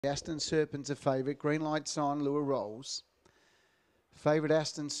Aston Serpent's a favourite. Green light's on. Lure rolls. Favourite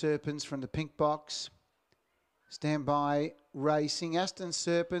Aston Serpents from the pink box. Stand by racing. Aston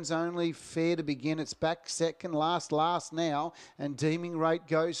Serpents only fair to begin. It's back second, last now. And Deeming Rate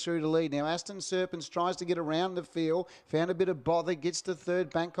goes through to lead. Now Aston Serpents tries to get around the field. Found a bit of bother. Gets to third.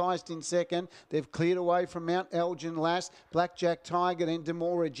 Bank Heist in second. They've cleared away from Mount Elgin last. Blackjack Tiger and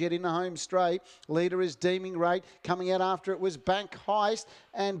Demora Jet in the home straight. Leader is Deeming Rate. Coming out after it was Bank Heist.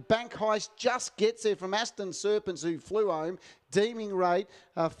 And Bank Heist just gets there from Aston Serpents, who flew home. Deeming Rate,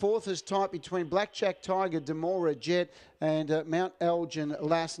 fourth is tight between Blackjack Tiger, Demora Jet and Mount Elgin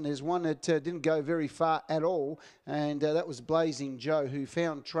Lassen. There's one that didn't go very far at all, and that was Blazing Joe, who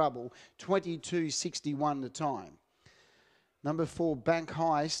found trouble. 22.61 the time. Number 4, Bank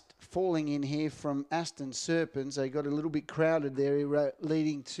Heist, falling in here from Aston Serpents. They got a little bit crowded there,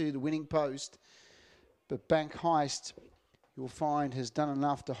 leading to the winning post. But Bank Heist, you'll find, has done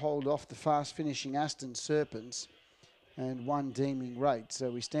enough to hold off the fast-finishing Aston Serpents. And one Deeming Rate.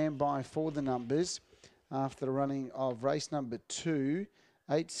 So we stand by for the numbers after the running of race number 2.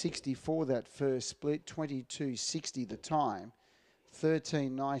 8.64 that first split, 22.60 the time,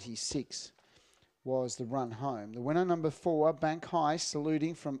 13.96 was the run home. The winner, number 4, Bank Heist,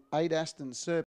 saluting from 8 Aston Serpents.